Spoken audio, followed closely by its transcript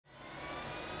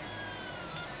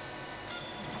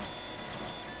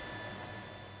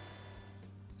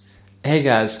Hey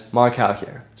guys, Mark out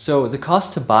here. So the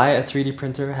cost to buy a 3D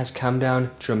printer has come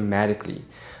down dramatically,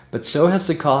 but so has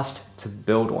the cost to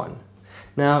build one.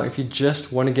 Now, if you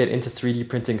just want to get into 3D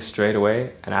printing straight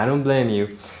away, and I don't blame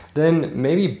you, then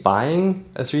maybe buying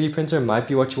a 3D printer might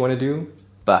be what you want to do.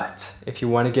 But if you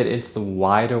want to get into the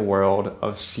wider world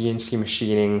of CNC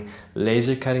machining,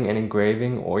 laser cutting and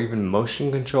engraving, or even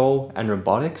motion control and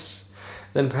robotics,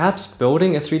 then perhaps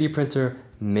building a 3D printer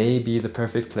may be the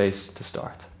perfect place to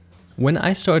start. When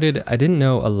I started, I didn't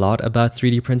know a lot about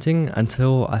 3D printing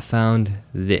until I found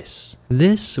this.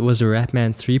 This was a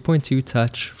Rapman 3.2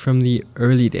 Touch from the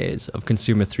early days of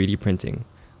consumer 3D printing,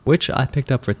 which I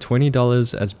picked up for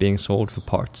 $20 as being sold for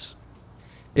parts.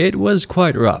 It was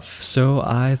quite rough, so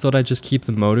I thought I'd just keep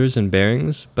the motors and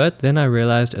bearings, but then I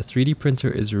realized a 3D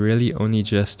printer is really only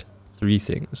just three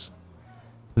things: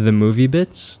 the movie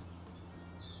bits,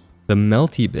 the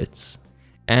melty bits,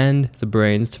 and the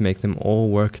brains to make them all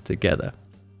work together.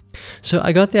 So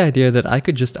I got the idea that I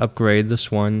could just upgrade this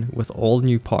one with all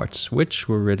new parts, which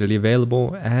were readily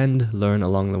available, and learn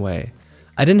along the way.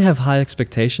 I didn't have high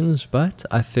expectations, but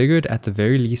I figured at the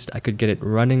very least I could get it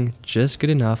running just good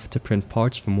enough to print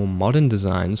parts for more modern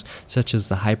designs, such as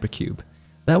the Hypercube.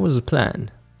 That was the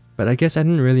plan, but I guess I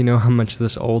didn't really know how much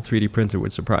this old 3D printer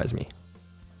would surprise me.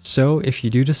 So if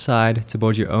you do decide to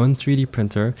build your own 3D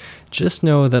printer, just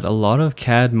know that a lot of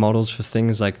CAD models for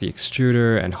things like the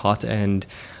extruder and hot end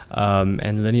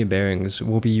and linear bearings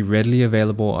will be readily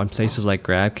available on places like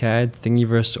GrabCAD,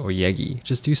 Thingiverse, or Yegi.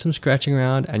 Just do some scratching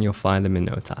around and you'll find them in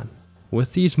no time.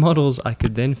 With these models, I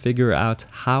could then figure out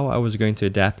how I was going to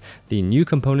adapt the new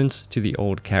components to the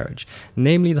old carriage,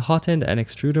 namely the hot end and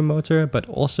extruder motor, but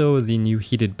also the new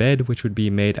heated bed, which would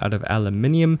be made out of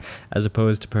aluminium as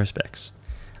opposed to Perspex.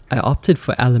 I opted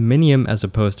for aluminium as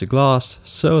opposed to glass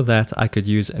so that I could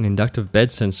use an inductive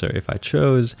bed sensor if I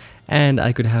chose, and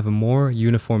I could have a more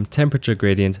uniform temperature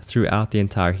gradient throughout the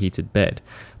entire heated bed.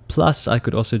 Plus, I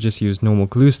could also just use normal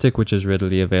glue stick, which is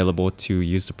readily available, to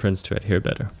use the prints to adhere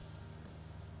better.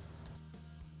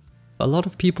 A lot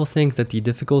of people think that the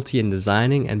difficulty in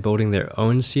designing and building their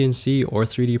own CNC or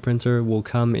 3D printer will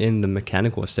come in the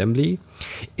mechanical assembly.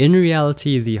 In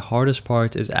reality, the hardest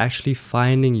part is actually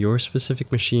finding your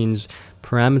specific machine's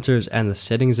parameters and the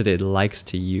settings that it likes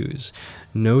to use.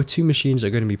 No two machines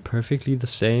are going to be perfectly the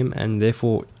same, and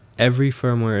therefore every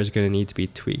firmware is going to need to be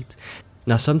tweaked.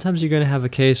 Now, sometimes you're going to have a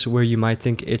case where you might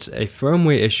think it's a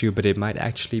firmware issue, but it might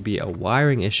actually be a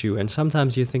wiring issue. And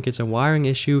sometimes you think it's a wiring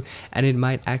issue and it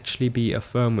might actually be a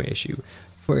firmware issue.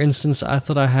 For instance, I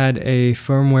thought I had a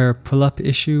firmware pull-up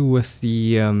issue with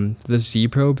the Z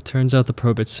probe. Turns out the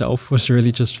probe itself was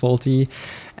really just faulty.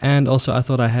 And also I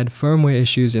thought I had firmware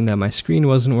issues in that my screen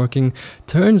wasn't working.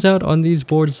 Turns out on these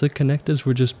boards the connectors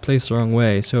were just placed the wrong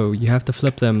way, so you have to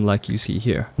flip them like you see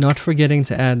here. Not forgetting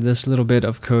to add this little bit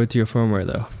of code to your firmware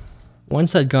though.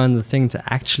 Once I'd gotten the thing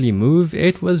to actually move,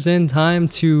 it was then time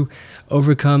to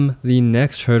overcome the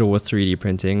next hurdle with 3D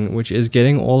printing, which is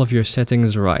getting all of your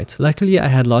settings right. Luckily, I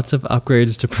had lots of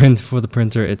upgrades to print for the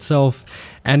printer itself,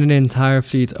 and an entire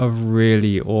fleet of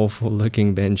really awful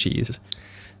looking benchies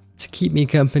to keep me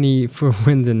company for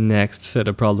when the next set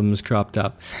of problems cropped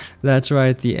up. That's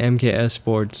right, the MKS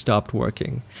board stopped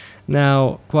working.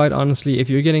 Now, quite honestly, if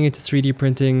you're getting into 3D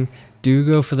printing, do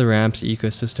go for the Ramps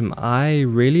ecosystem. I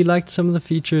really liked some of the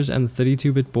features and the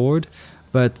 32-bit board,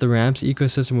 but the Ramps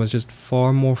ecosystem was just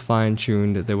far more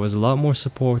fine-tuned. There was a lot more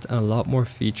support and a lot more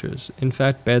features. In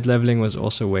fact, bed leveling was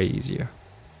also way easier.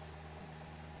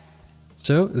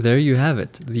 So there you have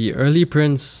it. The early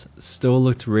prints still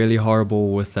looked really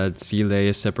horrible with that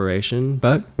Z-layer separation,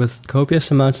 but with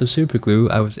copious amounts of superglue,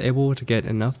 I was able to get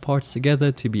enough parts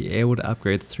together to be able to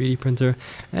upgrade the 3D printer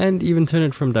and even turn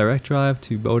it from direct drive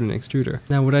to build an extruder.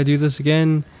 Now, would I do this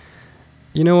again?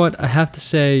 You know what, I have to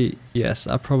say, yes,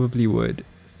 I probably would.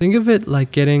 Think of it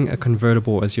like getting a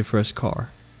convertible as your first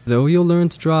car. Though you'll learn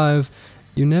to drive,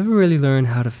 you never really learn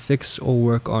how to fix or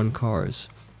work on cars.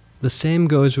 The same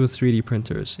goes with 3D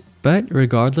printers, but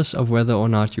regardless of whether or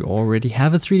not you already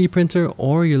have a 3D printer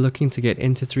or you're looking to get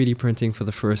into 3D printing for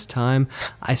the first time,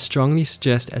 I strongly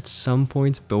suggest at some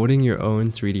point building your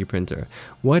own 3D printer.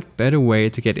 What better way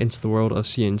to get into the world of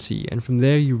CNC, and from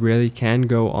there you really can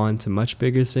go on to much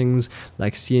bigger things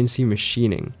like CNC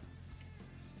machining.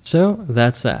 So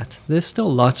that's that. There's still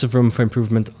lots of room for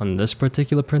improvement on this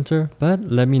particular printer, but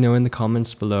let me know in the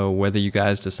comments below whether you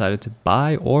guys decided to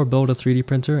buy or build a 3D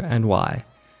printer and why.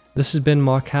 This has been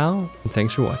Mark Howe, and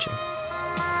thanks for watching.